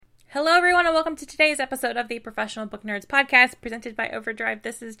Hello, everyone, and welcome to today's episode of the Professional Book Nerds podcast presented by Overdrive.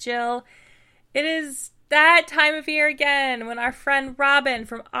 This is Jill. It is that time of year again when our friend Robin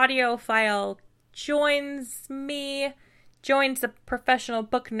from AudioFile joins the Professional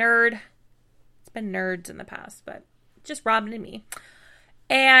Book Nerd. It's been nerds in the past, but just Robin and me.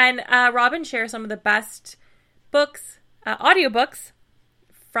 And Robin shares some of the best books, audiobooks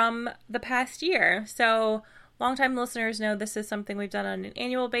from the past year. So longtime listeners know this is something we've done on an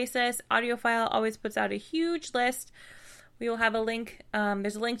annual basis. AudioFile always puts out a huge list. We will have a link.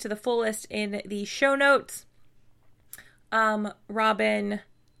 There's a link to the full list in the show notes. Robin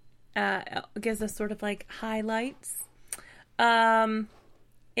gives us sort of like highlights in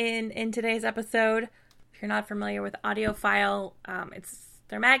today's episode. If you're not familiar with AudioFile, it's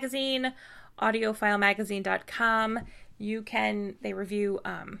their magazine, audiofilemagazine.com. They review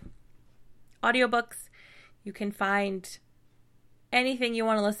audiobooks. You can find anything you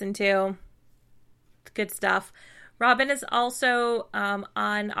want to listen to. It's good stuff. Robin is also on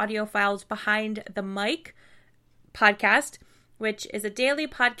AudioFile's Behind the Mic podcast, which is a daily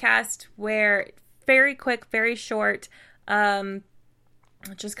podcast where very quick, very short,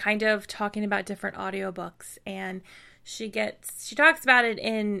 just kind of talking about different audiobooks. And she talks about it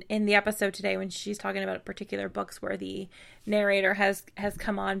in the episode today when she's talking about particular books where the narrator has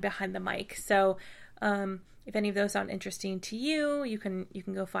come on behind the mic. So if any of those sound interesting to you, you can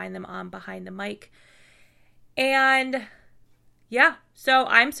go find them on Behind the Mic. And yeah, so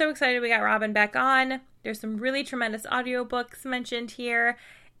I'm so excited we got Robin back on. There's some really tremendous audiobooks mentioned here.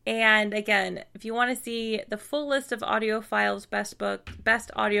 And again, if you want to see the full list of AudioFile's best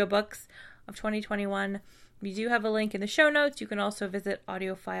audiobooks of 2021, we do have a link in the show notes. You can also visit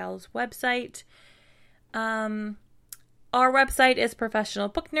AudioFile's website. Our website is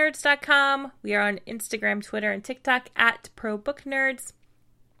professionalbooknerds.com. We are on Instagram, Twitter, and TikTok at ProBookNerds.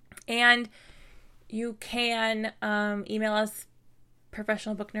 And you can email us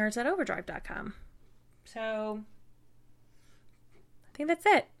professionalbooknerds@overdrive.com. So I think that's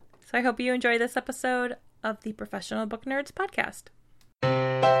it. So I hope you enjoy this episode of the Professional Book Nerds podcast.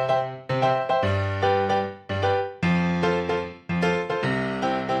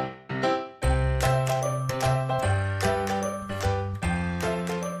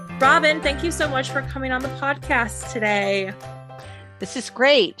 Robin, thank you so much for coming on the podcast today. This is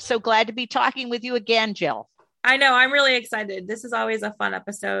great. So glad to be talking with you again, Jill. I know. I'm really excited. This is always a fun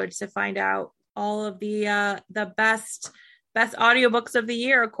episode to find out all of the best audiobooks of the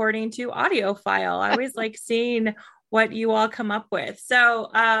year according to AudioFile. I always like seeing what you all come up with.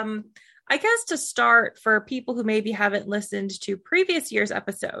 So I guess to start, for people who maybe haven't listened to previous year's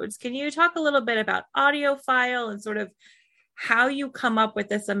episodes, can you talk a little bit about AudioFile and sort of how you come up with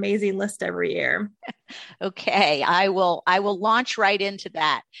this amazing list every year? Okay, I will launch right into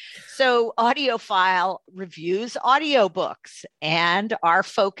that. So AudioFile reviews audiobooks, and our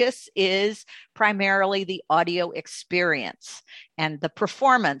focus is primarily the audio experience and the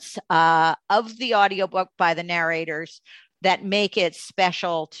performance of the audiobook by the narrators that make it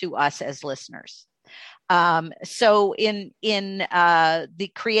special to us as listeners. So in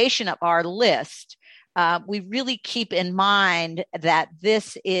the creation of our list, we really keep in mind that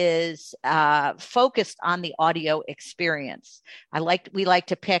this is focused on the audio experience. We like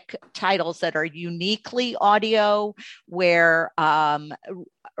to pick titles that are uniquely audio, where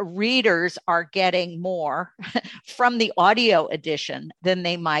readers are getting more from the audio edition than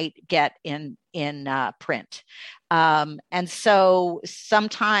they might get in print. And so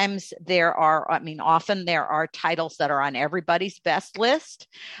sometimes often there are titles that are on everybody's best list,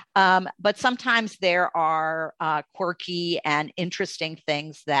 but sometimes there are quirky and interesting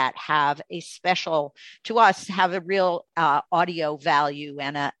things that have have a real audio value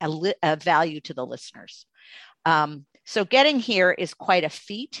and a value to the listeners. So getting here is quite a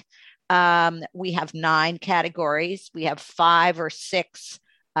feat. We have 9 categories. We have 5 or 6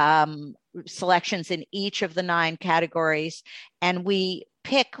 selections in each of the 9 categories, and we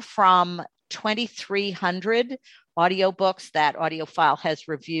pick from 2,300 audiobooks that AudioFile has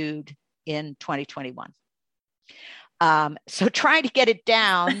reviewed in 2021. So trying to get it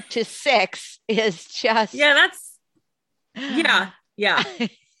down to 6 is just yeah.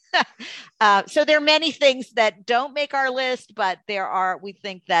 So there are many things that don't make our list, but we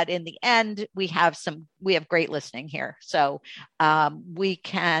think that in the end we have great listening here. So we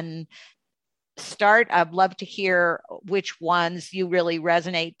can start. I'd love to hear which ones you really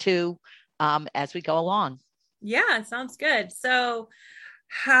resonate to as we go along. Yeah, it sounds good. So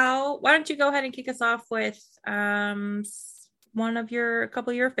why don't you go ahead and kick us off with a couple of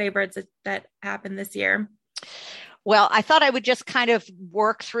your favorites that happened this year? Well, I thought I would just kind of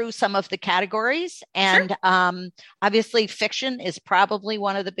work through some of the categories. And Sure. obviously, fiction is probably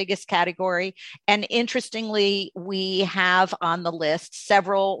one of the biggest category. And interestingly, we have on the list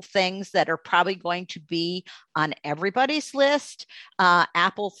several things that are probably going to be on everybody's list.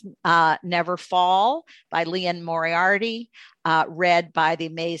 Apples Never Fall by Leon Moriarty, read by the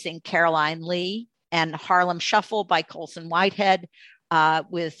amazing Caroline Lee, and Harlem Shuffle by Colson Whitehead,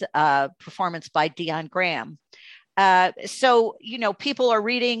 with performance by Dion Graham. So, people are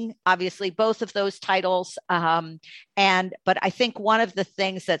reading obviously both of those titles. But I think one of the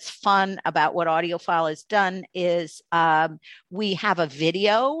things that's fun about what AudioFile has done is we have a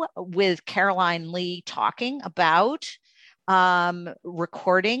video with Caroline Lee talking about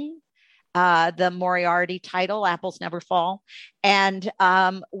recording the Moriarty title, Apples Never Fall. And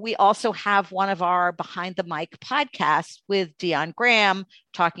we also have one of our Behind the Mic podcasts with Dion Graham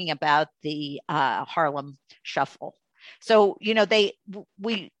talking about the Harlem Shuffle. So, we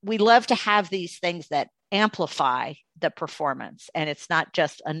love to have these things that amplify the performance, and it's not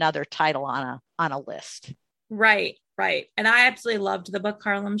just another title on a list. Right, right. And I absolutely loved the book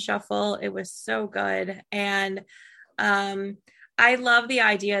Harlem Shuffle. It was so good. And I love the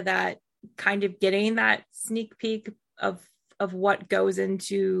idea that kind of getting that sneak peek of what goes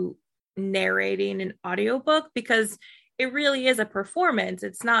into narrating an audiobook, because it really is a performance.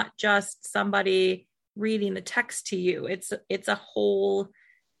 It's not just somebody reading the text to you. It's a whole,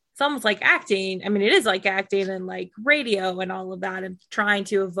 it's almost like acting. I mean, it is like acting and like radio and all of that, and trying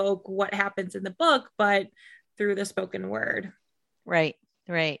to evoke what happens in the book, but through the spoken word. Right.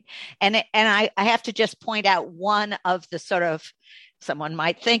 And I have to just point out one of the sort of, someone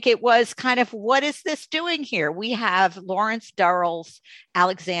might think it was kind of, what is this doing here? We have Lawrence Durrell's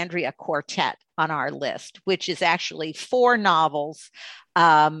Alexandria Quartet on our list, which is actually 4 novels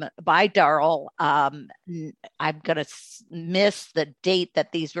by Durrell. I'm going to miss the date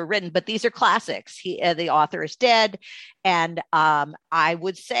that these were written, but these are classics. The author is dead. And I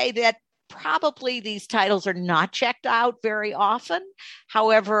would say that probably these titles are not checked out very often.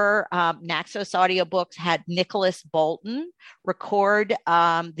 However, Naxos Audiobooks had Nicholas Bolton record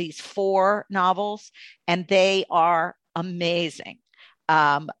these 4 novels, and they are amazing.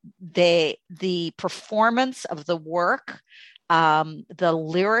 The performance of the work, the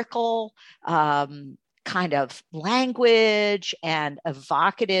lyrical kind of language and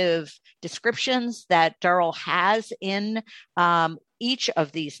evocative descriptions that Durrell has in each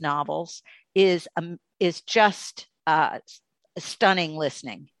of these novels is just stunning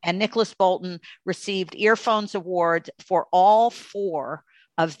listening. And Nicholas Bolton received Earphones Awards for all 4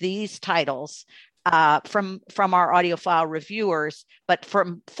 of these titles from our AudioFile reviewers, but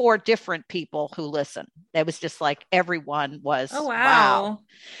from 4 different people who listen. It was just like everyone was, Oh, wow. wow.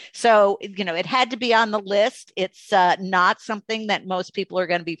 So, it had to be on the list. It's not something that most people are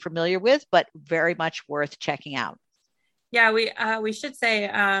going to be familiar with, but very much worth checking out. Yeah, we should say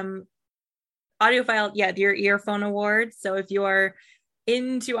AudioFile, yeah, your earphone awards. So if you are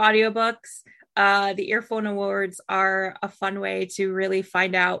into audiobooks, the earphone awards are a fun way to really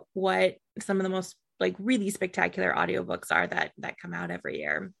find out what some of the most like really spectacular audiobooks are that come out every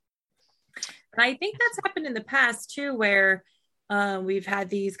year. And I think that's happened in the past too, where we've had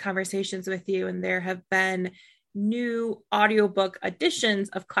these conversations with you, and there have been new audiobook editions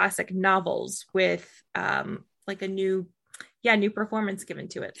of classic novels with like a new performance given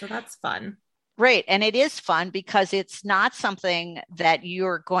to it. So that's fun. Right. And it is fun because it's not something that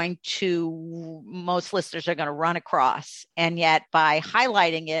most listeners are going to run across. And yet by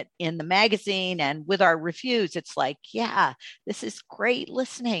highlighting it in the magazine and with our reviews, it's like, yeah, this is great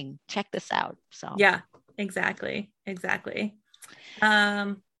listening. Check this out. So yeah, exactly.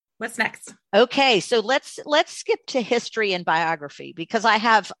 What's next? Okay, so let's skip to history and biography, because I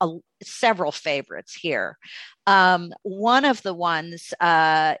have several favorites here. One of the ones,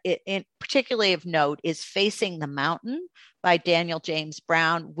 particularly of note, is Facing the Mountain by Daniel James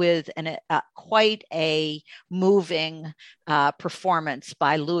Brown, with quite a moving performance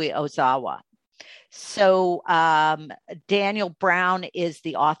by Louis Ozawa. So Daniel Brown is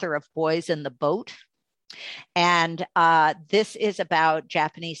the author of Boys in the Boat. And this is about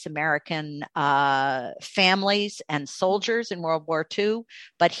Japanese American families and soldiers in World War II,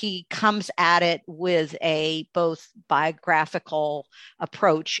 but he comes at it with a both biographical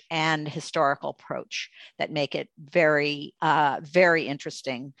approach and historical approach that make it very, very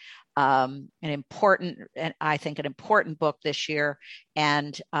interesting. I think an important book this year.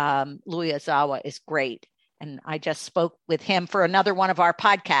 And Louis Ozawa is great. And I just spoke with him for another one of our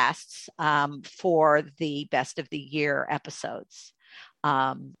podcasts for the Best of the Year episodes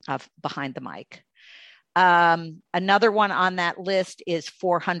of Behind the Mic. Another one on that list is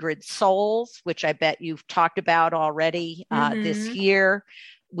 400 Souls, which I bet you've talked about already this year,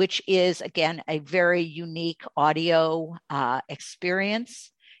 which is, again, a very unique audio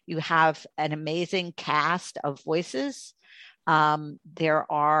experience. You have an amazing cast of voices. There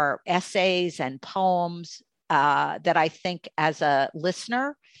are essays and poems that I think as a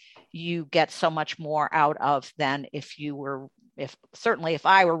listener, you get so much more out of than if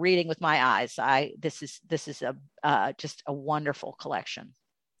I were reading with my eyes. This is just a wonderful collection.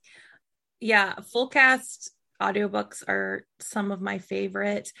 Yeah, full cast audiobooks are some of my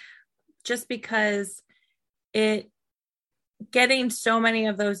favorite, just because getting so many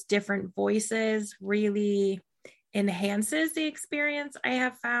of those different voices really enhances the experience, I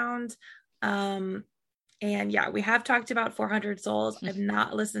have found. And yeah, we have talked about 400 Souls. I've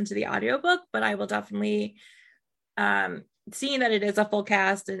not listened to the audiobook, but I will definitely, seeing that it is a full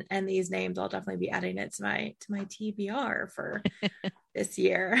cast and these names, I'll definitely be adding it to my TBR for this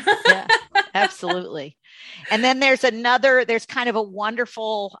year. Yeah, absolutely. And then there's kind of a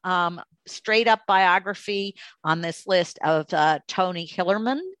wonderful straight up biography on this list of Tony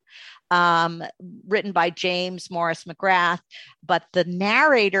Hillerman, written by James Morris McGrath, but the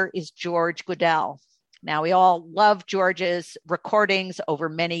narrator is George Goodell. Now, we all love George's recordings over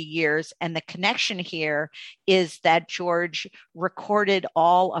many years, and the connection here is that George recorded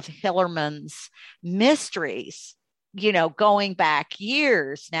all of Hillerman's mysteries, going back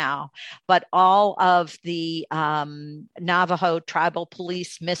years now, but all of the Navajo tribal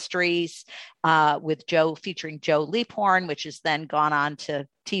police mysteries featuring Joe Leaphorn, which has then gone on to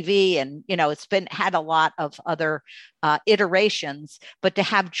TV, and it's had a lot of other iterations. But to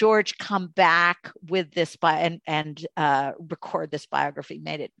have George come back with this and record this biography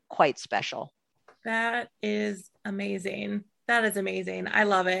made it quite special. That is amazing. I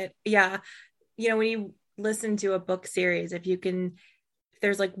love it. Yeah, when you listen to a book series, if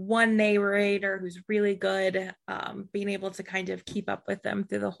there's like one narrator who's really good, being able to kind of keep up with them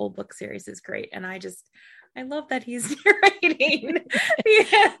through the whole book series is great. And I love that he's narrating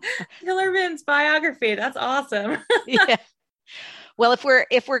Hillerman's biography. That's awesome. Yeah. Well, if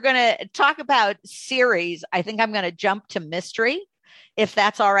we're going to talk about series, I think I'm going to jump to mystery, if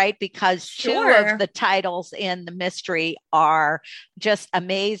that's all right, because Sure. Two of the titles in the mystery are just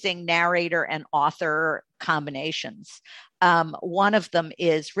amazing narrator and author combinations. One of them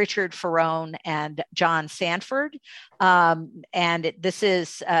is Richard Ferrone and John Sanford. And this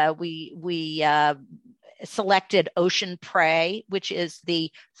is, we selected Ocean Prey, which is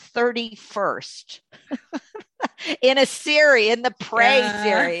the 31st in the Prey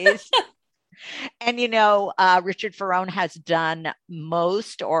series. And, Richard Ferrone has done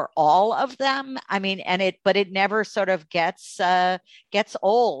most or all of them. I mean, but it never sort of gets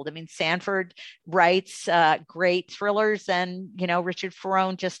old. I mean, Sanford writes great thrillers, and, Richard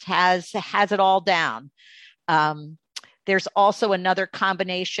Ferrone just has it all down. There's also another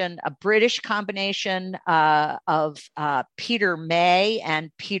combination, a British combination of Peter May and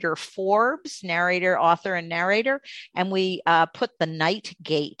Peter Forbes, author and narrator. And we put The Night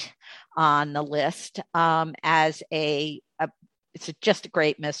Gate on the list as it's just a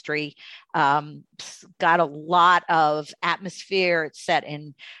great mystery. Got a lot of atmosphere. It's set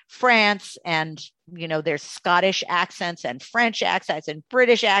in France, and there's Scottish accents and French accents and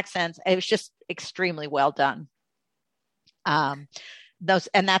British accents. It was just extremely well done. And that's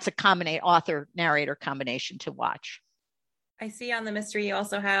a author narrator combination to watch. I see on the mystery you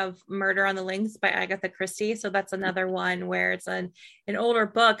also have Murder on the Links by Agatha Christie. So that's another one where it's an older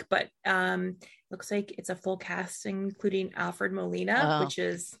book, but looks like it's a full cast, including Alfred Molina, which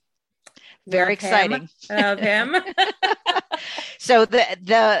is very exciting. Love him. So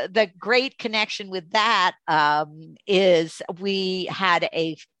the great connection with that is we had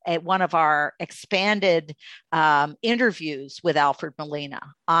one of our expanded interviews with Alfred Molina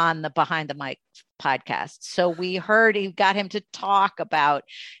on the Behind the Mic podcast. So we heard he got him to talk about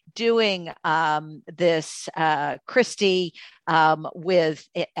doing this Christie with,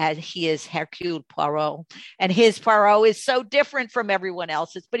 as he is Hercule Poirot, and his Poirot is so different from everyone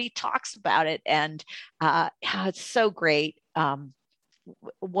else's, but he talks about it, and it's so great.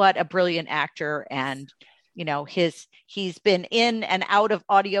 What a brilliant actor, and he's been in and out of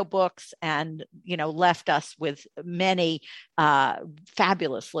audiobooks, and left us with many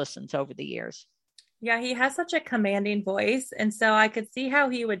fabulous listens over the years. Yeah, he has such a commanding voice, and so I could see how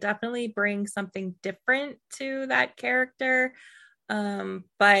he would definitely bring something different to that character.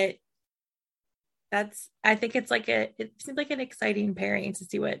 But I think it seems like an exciting pairing to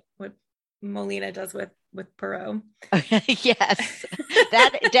see what Molina does with with Perot. Yes,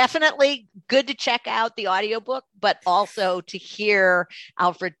 that definitely good to check out the audiobook, but also to hear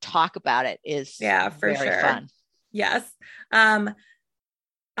Alfred talk about it is for very sure. fun. Yes.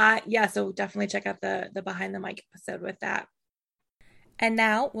 So definitely check out the Behind the Mic episode with that. And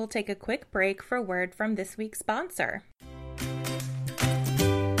now we'll take a quick break for a word from this week's sponsor.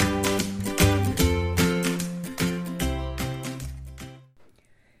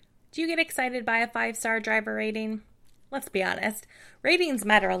 Do you get excited by a 5-star driver rating? Let's be honest, ratings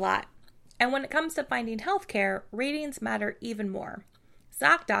matter a lot. And when it comes to finding healthcare, ratings matter even more.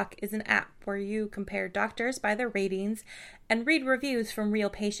 ZocDoc is an app where you compare doctors by their ratings and read reviews from real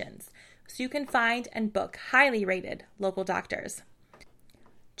patients, so you can find and book highly rated local doctors.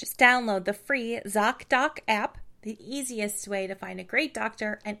 Just download the free ZocDoc app, the easiest way to find a great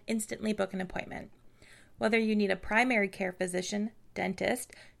doctor and instantly book an appointment. Whether you need a primary care physician,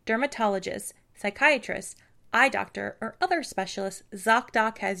 dentist, dermatologist, psychiatrist, eye doctor, or other specialists,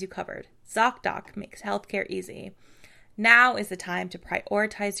 ZocDoc has you covered. ZocDoc makes healthcare easy. Now is the time to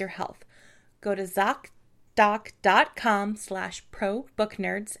prioritize your health. Go to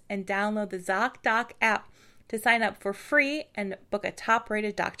ZocDoc.com/ProBookNerds and download the ZocDoc app to sign up for free and book a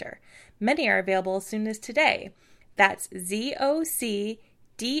top-rated doctor. Many are available as soon as today. That's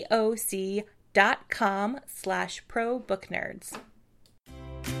ZocDoc.com/ProBookNerds.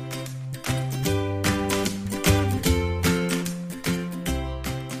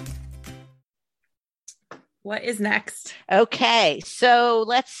 What is next? Okay, so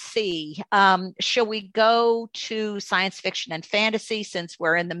let's see. Shall we go to science fiction and fantasy since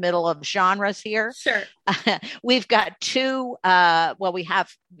we're in the middle of genres here? Sure. We've got two. We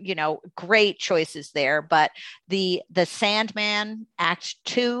have great choices there, but the Sandman Act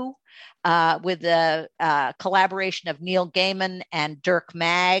 2. With the collaboration of Neil Gaiman and Dirk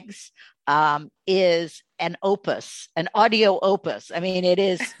Maggs, is an opus, an audio opus. I mean, it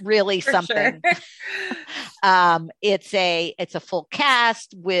is really something. Sure. It's a full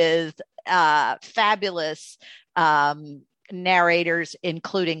cast with fabulous narrators,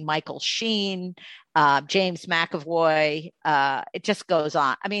 including Michael Sheen, James McAvoy. It just goes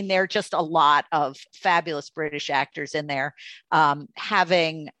on. I mean, there are just a lot of fabulous British actors in there,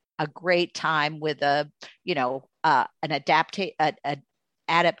 having a great time with an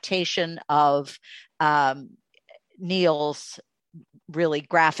adaptation of Neil's really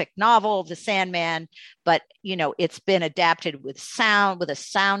graphic novel, The Sandman, but it's been adapted with sound, with a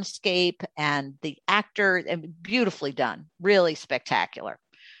soundscape, and the actor, and beautifully done, really spectacular.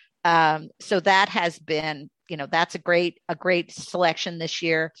 So that has been, that's a great selection this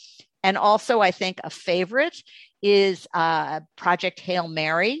year. And also, I think a favorite is Project Hail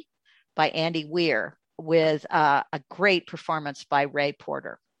Mary by Andy Weir, with a great performance by Ray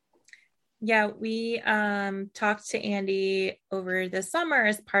Porter. Yeah, we talked to Andy over the summer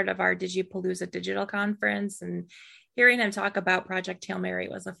as part of our Digipalooza digital conference, and hearing him talk about Project Hail Mary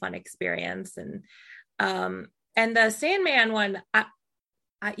was a fun experience. And the Sandman one,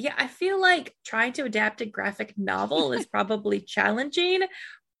 I feel like trying to adapt a graphic novel is probably challenging,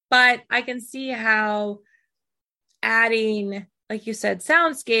 but I can see how adding, like you said,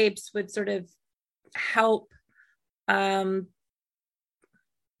 soundscapes would sort of help quote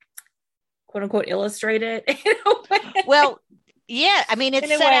unquote illustrate it. Well, yeah, I mean, it's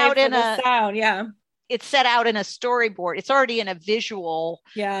set out in a sound. Yeah, it's set out in a storyboard. It's already in a visual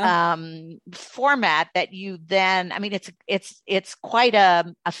format that you then, I mean, it's quite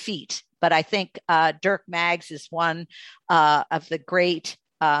a feat, but I think Dirk Maggs is one of the great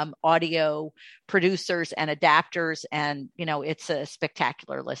audio producers and adapters, and it's a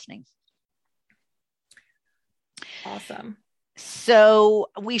spectacular listening. Awesome. So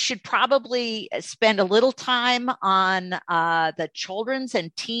we should probably spend a little time on the children's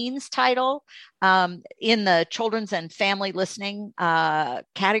and teens title. In the children's and family listening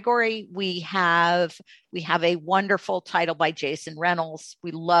category, we have a wonderful title by Jason Reynolds.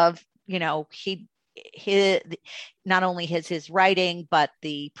 We love, his not only his writing, but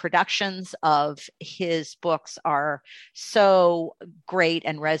the productions of his books are so great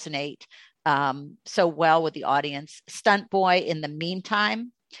and resonate so well with the audience. Stunt Boy in the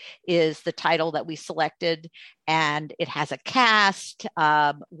Meantime is the title that we selected, and it has a cast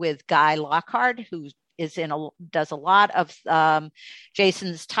with Guy Lockhart, who does a lot of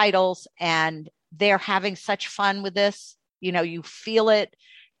Jason's titles, and they're having such fun with this. You feel it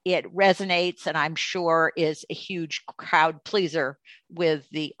resonates, and I'm sure is a huge crowd pleaser with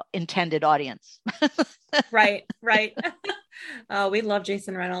the intended audience. Right. We love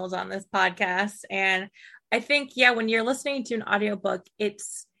Jason Reynolds on this podcast. And I think, when you're listening to an audiobook,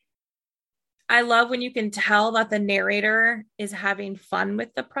 I love when you can tell that the narrator is having fun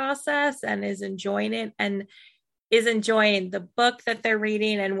with the process and is enjoying it and is enjoying the book that they're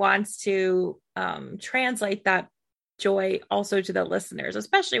reading and wants to translate that joy also to the listeners,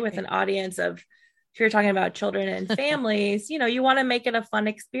 especially with an audience of, if you're talking about children and families, you want to make it a fun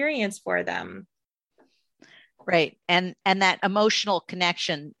experience for them. Right. And that emotional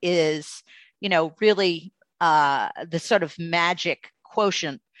connection is, really the sort of magic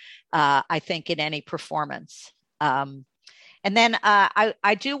quotient, I think, in any performance. And then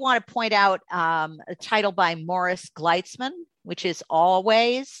I do want to point out a title by Morris Gleitzman, which is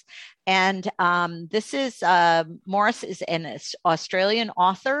Always. And this is, Morris is an Australian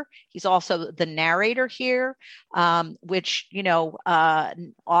author. He's also the narrator here, which,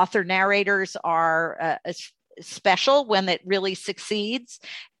 author narrators are special when it really succeeds,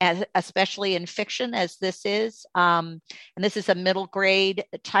 especially in fiction, as this is. And this is a middle grade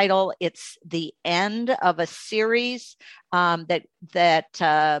title. It's the end of a series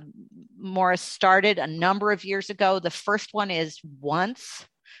that Morris started a number of years ago. The first one is Once,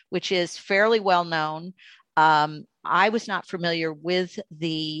 which is fairly well known. I was not familiar with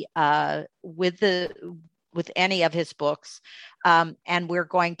with any of his books, and we're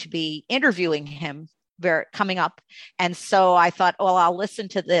going to be interviewing him coming up. And so I thought, well, I'll listen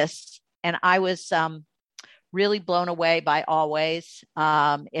to this. And I was really blown away by Always.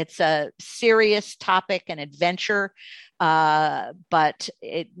 It's a serious topic and adventure, but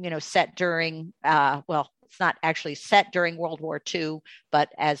it, set during, it's not actually set during World War II, but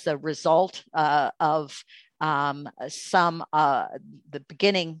as a result of the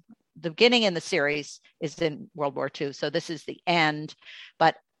beginning in the series is in World War II. So this is the end.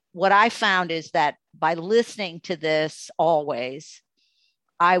 But what I found is that by listening to this Always,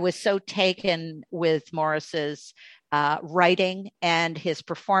 I was so taken with Morris's writing and his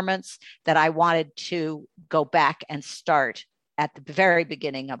performance that I wanted to go back and start at the very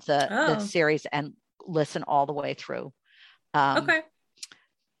beginning of the series and listen all the way through. Okay.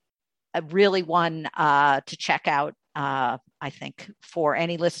 Really one to check out, I think, for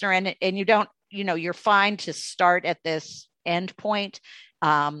any listener. And you don't, you're fine to start at this end point.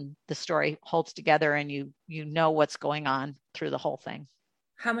 The story holds together and you know what's going on through the whole thing.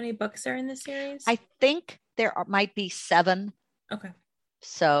 How many books are in the series? I think there might be 7. Okay.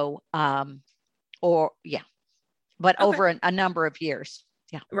 So, but over a number of years.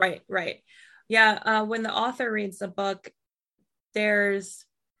 Yeah. Right. Yeah. When the author reads the book,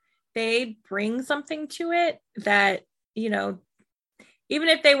 they bring something to it that, even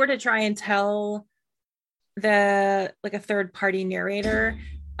if they were to try and tell a third party narrator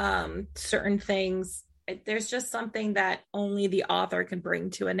certain things, there's just something that only the author can bring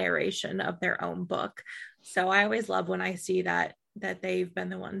to a narration of their own book. So I always love when I see that they've been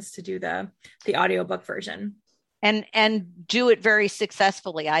the ones to do the audiobook version and do it very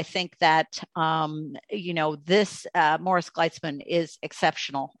successfully. I think that this Morris Gleitzman is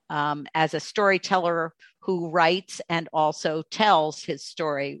exceptional as a storyteller who writes and also tells his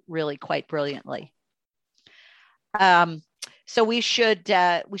story really quite brilliantly. So we should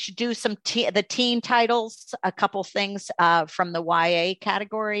do some the teen titles, a couple things from the YA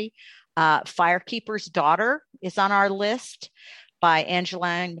category. Firekeeper's Daughter is on our list by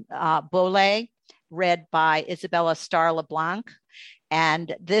Angeline Beaulé, read by Isabella Starr LeBlanc.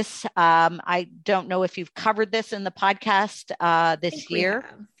 And this, I don't know if you've covered this in the podcast this year.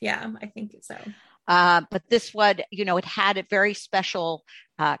 Yeah, I think so. But this one, it had a very special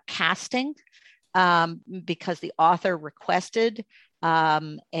casting. Because the author requested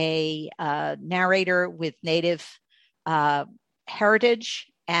a narrator with Native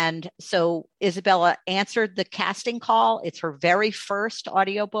heritage. And so Isabella answered the casting call. It's her very first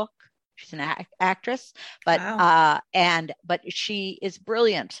audiobook. She's an actress, but wow. But she is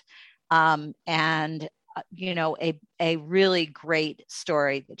brilliant. And a really great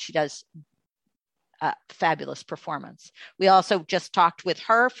story that she does. Fabulous performance. We also just talked with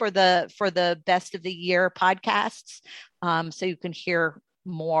her for the Best of the Year podcasts, so you can hear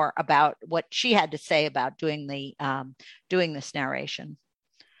more about what she had to say about doing this narration.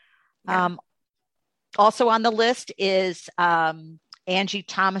 Yeah. Also on the list is Angie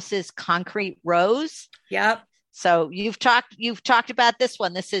Thomas's Concrete Rose. Yep. So you've talked about this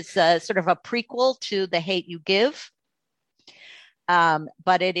one. This is sort of a prequel to The Hate You Give.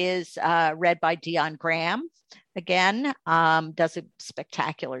 But it is read by Dion Graham. Again, does a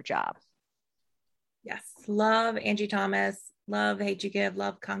spectacular job. Yes. Love Angie Thomas. Love The Hate You Give.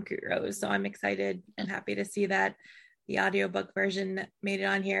 Love Concrete Rose. So I'm excited and happy to see that the audiobook version made it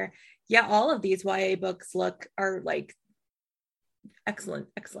on here. Yeah, all of these YA books are like excellent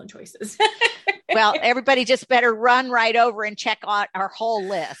choices. Well, everybody just better run right over and check out our whole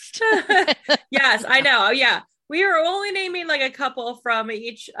list. Yes, I know. Yeah. We are only naming like a couple from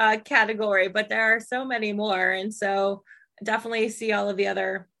each category, but there are so many more. And so definitely see all of the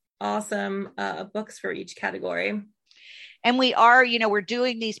other awesome books for each category. And we are, we're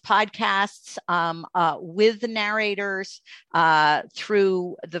doing these podcasts with the narrators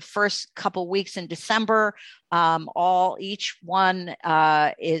through the first couple weeks in December. Each one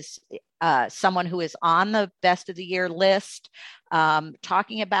is someone who is on the best of the year list,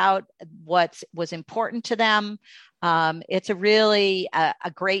 talking about what was important to them. It's a really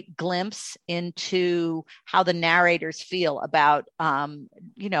a great glimpse into how the narrators feel about,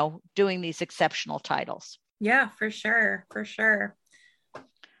 doing these exceptional titles. Yeah, for sure. For sure.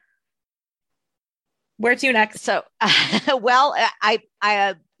 Where to next? So, well,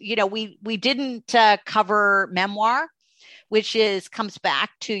 we didn't cover memoir, which comes back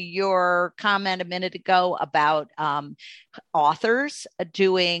to your comment a minute ago about authors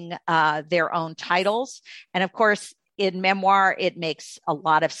doing their own titles. And of course, in memoir, it makes a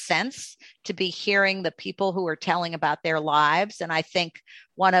lot of sense to be hearing the people who are telling about their lives. And I think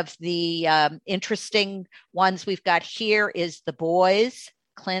one of the interesting ones we've got here is the boys,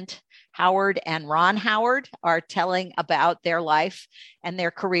 Clint Howard and Ron Howard, are telling about their life and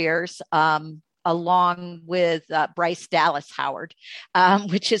their careers, along with Bryce Dallas Howard,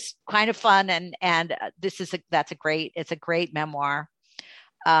 which is kind of fun. And it's a great memoir.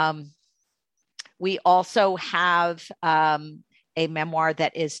 We also have a memoir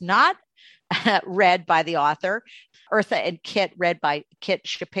that is not read by the author, Eartha and Kit, read by Kit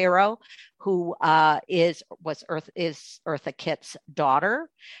Shapiro, who is Eartha Kitt's daughter.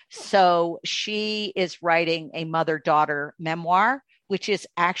 So she is writing a mother-daughter memoir, which is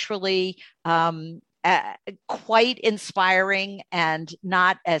actually quite inspiring and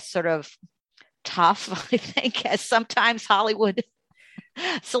not as sort of tough, I think, as sometimes Hollywood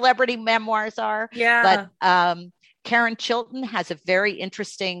celebrity memoirs are. Yeah. But Karen Chilton has a very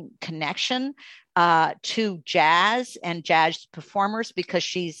interesting connection to jazz and jazz performers, because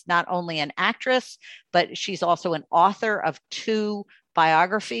she's not only an actress, but she's also an author of 2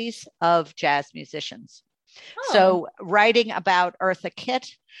 biographies of jazz musicians. Oh. So writing about Eartha Kitt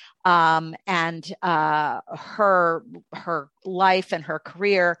and her life and her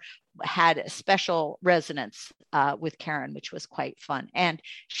career had a special resonance with Karen, which was quite fun. And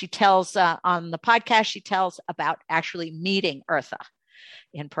she tells on the podcast, she tells about actually meeting Eartha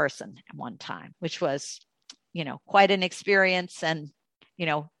in person at one time, which was, quite an experience, and,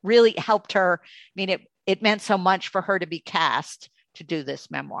 really helped her. I mean, it meant so much for her to be cast to do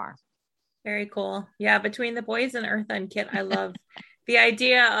this memoir. Very cool. Yeah. Between the boys and Eartha and Kit, I love the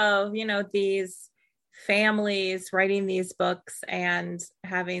idea of, these families writing these books and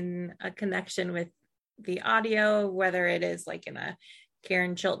having a connection with the audio, whether it is like in a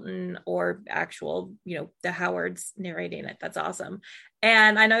Karen Chilton or actual, the Howards narrating it. That's awesome.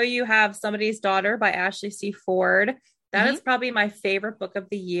 And I know you have Somebody's Daughter by Ashley C. Ford. That is probably my favorite book of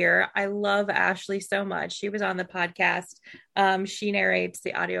the year. I love Ashley so much. She was on the podcast. She narrates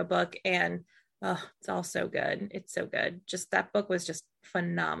the audiobook, and it's all so good. It's so good. Just that book was just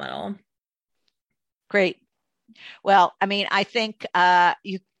phenomenal. Great. Well, I mean, I think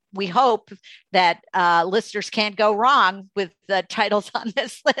we hope that listeners can't go wrong with the titles on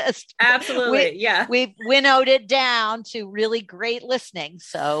this list. Absolutely. Yeah. We've winnowed it down to really great listening.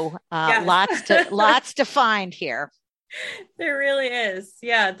 So yes. lots to find here. There really is.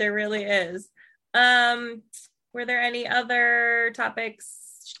 Yeah, there really is. Were there any other topics?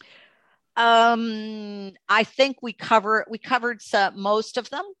 I think we covered most of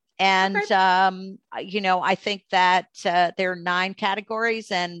them. And, okay. I think that there are 9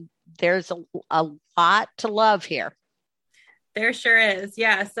 categories, and there's a lot to love here. There sure is.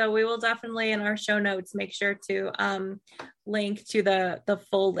 Yeah. So we will definitely, in our show notes, make sure to link to the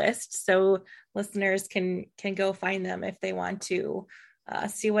full list, so listeners can go find them if they want to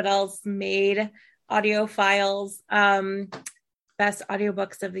see what else made AudioFile's best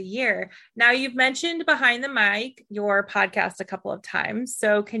audiobooks of the year. Now, you've mentioned Behind the Mic, your podcast, a couple of times.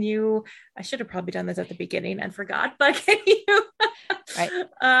 So I should have probably done this at the beginning and forgot, but can you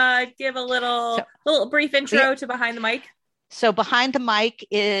give a little brief intro to Behind the Mic? So Behind the Mic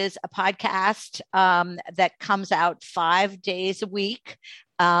is a podcast that comes out 5 days a week.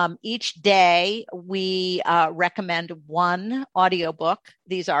 Each day we recommend one audiobook.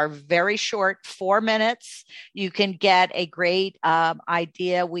 These are very short, 4 minutes. You can get a great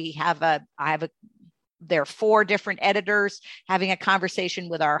idea. There are 4 different editors having a conversation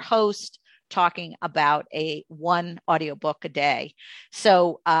with our host talking about one audiobook a day.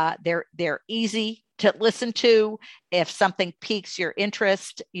 So they're easy to listen to. If something piques your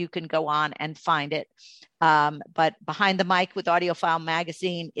interest, you can go on and find it. But Behind the Mic with AudioFile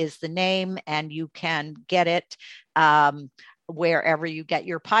Magazine is the name, and you can get it wherever you get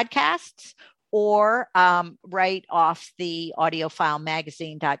your podcasts, or right off the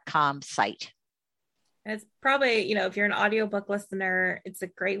audiofilemagazine.com site. It's probably, if you're an audiobook listener, it's a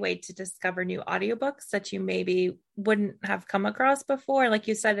great way to discover new audiobooks that you maybe wouldn't have come across before. Like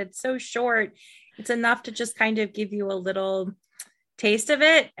you said, it's so short. It's enough to just kind of give you a little taste of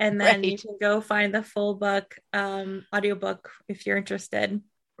it. And then you can go find the full book, audiobook if you're interested.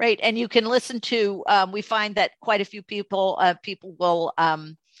 Right. And you can listen to, we find that quite a few people will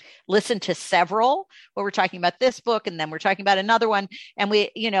listen to several, where we're talking about this book and then we're talking about another one. And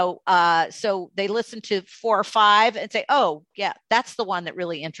so they listen to 4 or 5 and say, oh yeah, that's the one that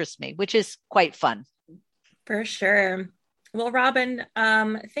really interests me, which is quite fun. For sure. Well, Robin,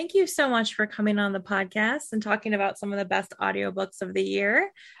 thank you so much for coming on the podcast and talking about some of the best audiobooks of the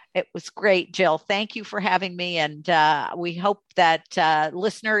year. It was great, Jill. Thank you for having me. And we hope that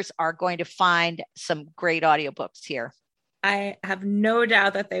listeners are going to find some great audiobooks here. I have no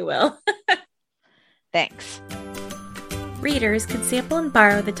doubt that they will. Thanks. Readers can sample and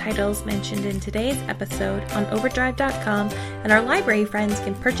borrow the titles mentioned in today's episode on overdrive.com, and our library friends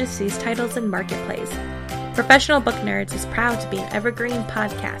can purchase these titles in Marketplace. Professional Book Nerds is proud to be an Evergreen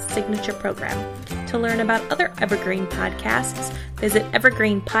Podcast signature program. To learn about other Evergreen podcasts, visit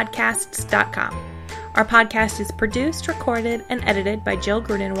evergreenpodcasts.com. Our podcast is produced, recorded, and edited by Jill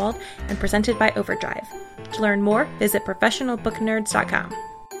Grunenwald and presented by Overdrive. To learn more, visit professionalbooknerds.com.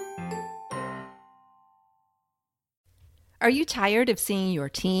 Are you tired of seeing your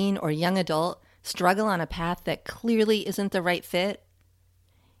teen or young adult struggle on a path that clearly isn't the right fit?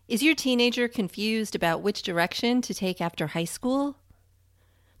 Is your teenager confused about which direction to take after high school?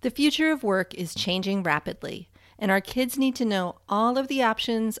 The future of work is changing rapidly, and our kids need to know all of the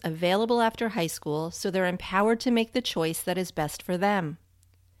options available after high school so they're empowered to make the choice that is best for them.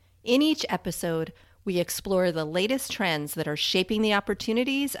 In each episode, we explore the latest trends that are shaping the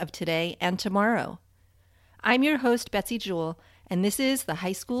opportunities of today and tomorrow. I'm your host, Betsy Jewell, and this is the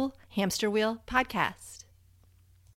High School Hamster Wheel Podcast.